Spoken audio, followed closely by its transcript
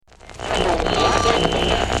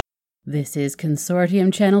This is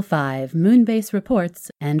Consortium Channel 5 Moonbase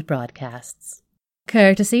Reports and Broadcasts.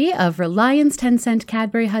 Courtesy of Reliance Tencent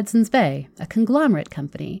Cadbury Hudson's Bay, a conglomerate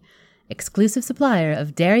company, exclusive supplier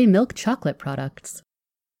of dairy milk chocolate products.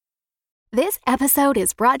 This episode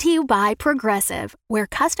is brought to you by Progressive, where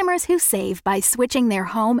customers who save by switching their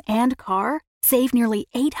home and car save nearly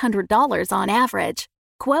 $800 on average.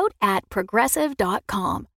 Quote at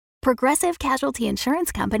Progressive.com. Progressive Casualty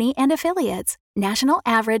Insurance Company and Affiliates. National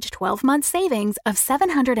average 12-month savings of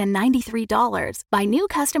 $793 by new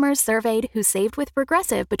customers surveyed who saved with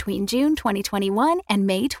Progressive between June 2021 and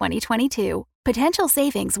May 2022. Potential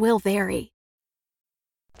savings will vary.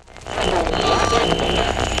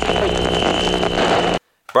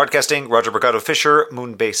 Broadcasting, Roger Brigado Fisher,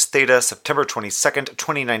 Moonbase Theta, September 22nd,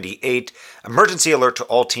 2098. Emergency alert to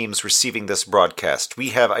all teams receiving this broadcast.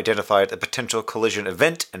 We have identified a potential collision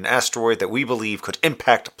event, an asteroid that we believe could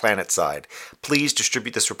impact planetside. Please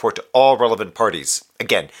distribute this report to all relevant parties.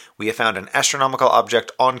 Again, we have found an astronomical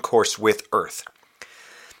object on course with Earth.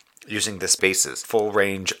 Using this base's full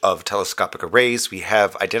range of telescopic arrays, we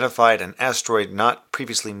have identified an asteroid not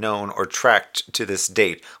previously known or tracked to this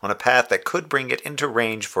date on a path that could bring it into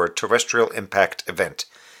range for a terrestrial impact event.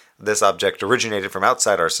 This object originated from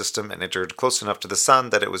outside our system and entered close enough to the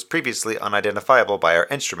Sun that it was previously unidentifiable by our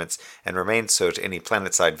instruments and remains so to any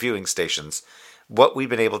planetside viewing stations. What we've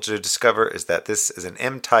been able to discover is that this is an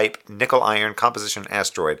M-type nickel-iron composition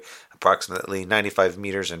asteroid, approximately 95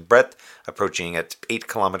 meters in breadth, approaching at 8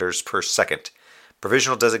 kilometers per second.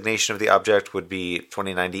 Provisional designation of the object would be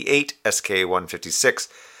 2098 SK-156.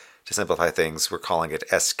 To simplify things, we're calling it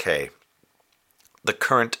SK. The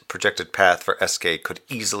current projected path for SK could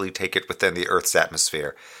easily take it within the Earth's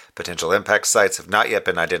atmosphere. Potential impact sites have not yet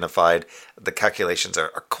been identified. The calculations are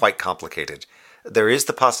quite complicated. There is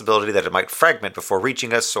the possibility that it might fragment before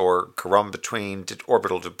reaching us, or carome between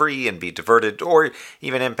orbital debris and be diverted, or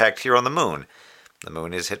even impact here on the Moon. The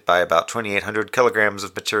Moon is hit by about 2,800 kilograms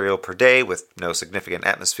of material per day, with no significant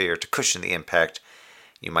atmosphere to cushion the impact.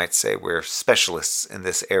 You might say we're specialists in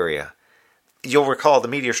this area. You'll recall the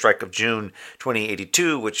meteor strike of June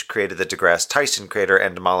 2082, which created the deGrasse Tyson crater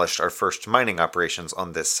and demolished our first mining operations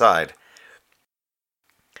on this side.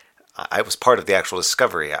 I was part of the actual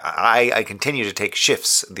discovery. I continue to take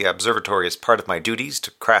shifts in the observatory as part of my duties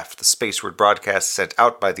to craft the spaceward broadcasts sent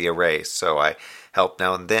out by the array, so I help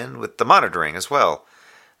now and then with the monitoring as well.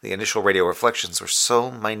 The initial radio reflections were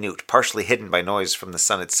so minute, partially hidden by noise from the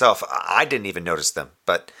Sun itself, I didn't even notice them,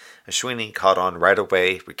 but Ashwini caught on right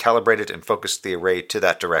away, recalibrated, and focused the array to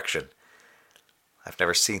that direction. I've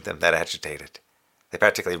never seen them that agitated. They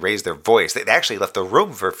practically raised their voice. They actually left the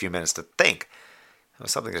room for a few minutes to think. It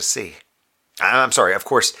was something to see. I'm sorry, of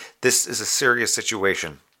course, this is a serious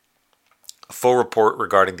situation. A full report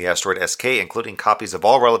regarding the asteroid SK, including copies of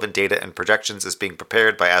all relevant data and projections, is being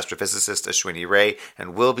prepared by astrophysicist Ashwini Ray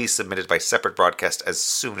and will be submitted by separate broadcast as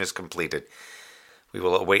soon as completed. We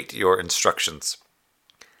will await your instructions.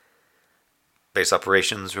 Base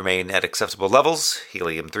operations remain at acceptable levels.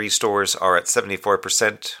 Helium-3 stores are at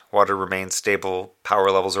 74%. Water remains stable. Power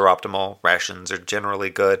levels are optimal. Rations are generally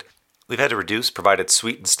good. We've had to reduce provided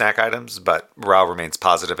sweet and snack items, but morale remains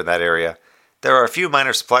positive in that area. There are a few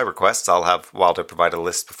minor supply requests. I'll have Waldo provide a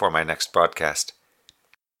list before my next broadcast.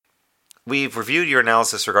 We've reviewed your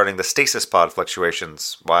analysis regarding the stasis pod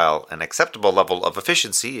fluctuations. While an acceptable level of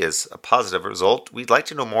efficiency is a positive result, we'd like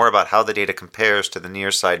to know more about how the data compares to the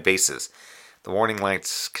near-side bases. The warning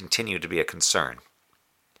lights continue to be a concern.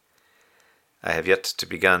 I have yet to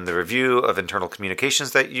begin the review of internal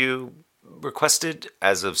communications that you requested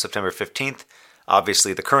as of September 15th.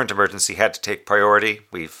 Obviously, the current emergency had to take priority.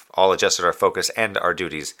 We've all adjusted our focus and our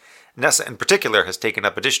duties. NASA in particular has taken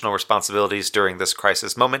up additional responsibilities during this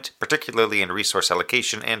crisis moment, particularly in resource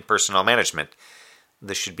allocation and personnel management.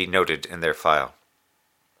 This should be noted in their file.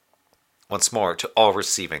 Once more, to all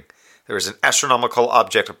receiving, there is an astronomical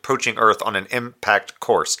object approaching Earth on an impact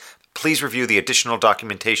course. Please review the additional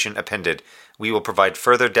documentation appended. We will provide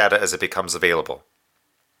further data as it becomes available.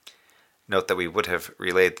 Note that we would have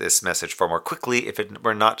relayed this message far more quickly if it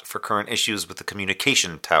were not for current issues with the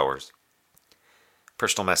communication towers.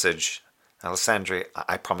 Personal message. Alessandri,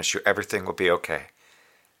 I promise you everything will be okay.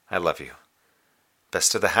 I love you.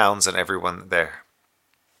 Best to the hounds and everyone there.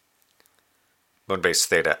 Moonbase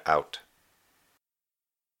Theta out.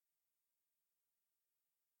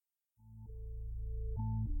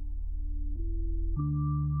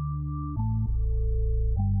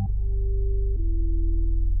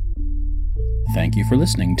 Thank you for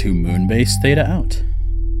listening to Moonbase Theta Out.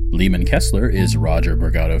 Lehman Kessler is Roger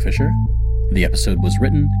Brigado Fisher. The episode was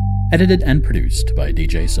written, edited, and produced by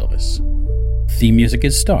DJ Silvis. Theme music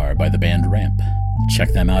is Star by the band Ramp.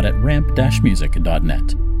 Check them out at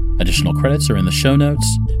ramp-music.net. Additional credits are in the show notes,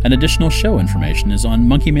 and additional show information is on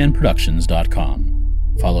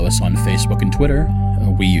monkeymanproductions.com. Follow us on Facebook and Twitter.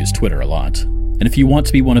 We use Twitter a lot. And if you want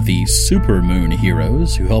to be one of these super moon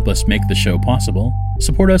heroes who help us make the show possible,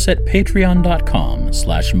 support us at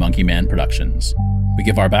patreon.com/monkeymanproductions. We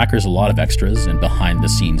give our backers a lot of extras and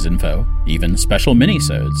behind-the-scenes info, even special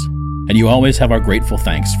mini-sodes. And you always have our grateful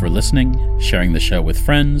thanks for listening, sharing the show with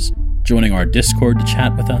friends, joining our Discord to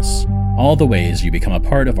chat with us, all the ways you become a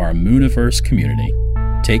part of our Mooniverse community.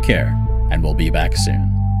 Take care, and we'll be back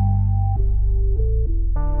soon.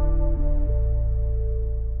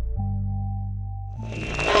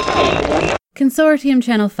 Consortium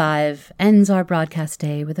Channel 5 ends our broadcast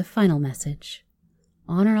day with a final message.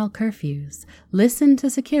 Honor all curfews, listen to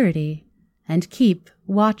security, and keep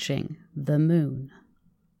watching the moon.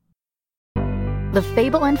 The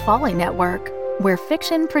Fable and Folly Network, where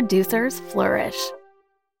fiction producers flourish.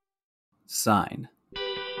 Sine.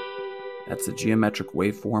 That's a geometric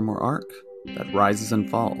waveform or arc that rises and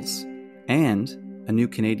falls. And a new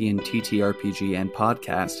Canadian TTRPG and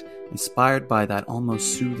podcast inspired by that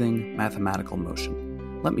almost soothing mathematical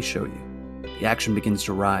motion. Let me show you. The action begins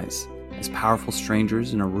to rise as powerful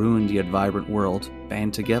strangers in a ruined yet vibrant world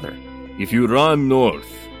band together. If you run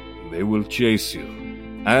north, they will chase you.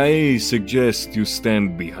 I suggest you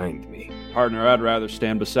stand behind me. Partner, I'd rather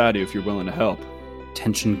stand beside you if you're willing to help.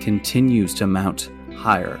 Tension continues to mount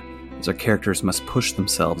higher as our characters must push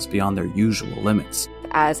themselves beyond their usual limits.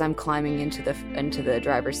 As I'm climbing into the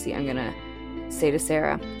driver's seat, I'm gonna say to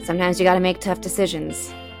Sarah, sometimes you gotta make tough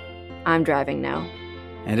decisions. I'm driving now.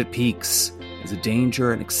 And it peaks as the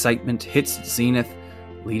danger and excitement hits its zenith,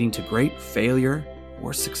 leading to great failure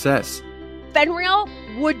or success. Fenrir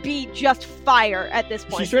would be just fire at this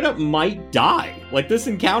point. She straight up might die. Like, this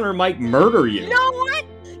encounter might murder you. You know what?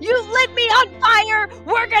 You lit me on fire!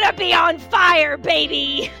 We're gonna be on fire,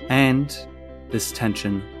 baby! And this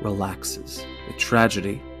tension relaxes with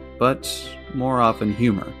tragedy, but more often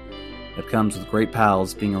humor, that comes with great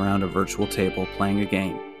pals being around a virtual table playing a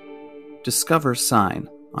game. Discover Sine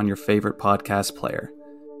on your favorite podcast player.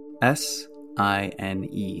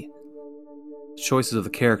 S-I-N-E. The choices of the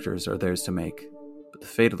characters are theirs to make, but the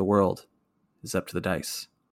fate of the world is up to the dice.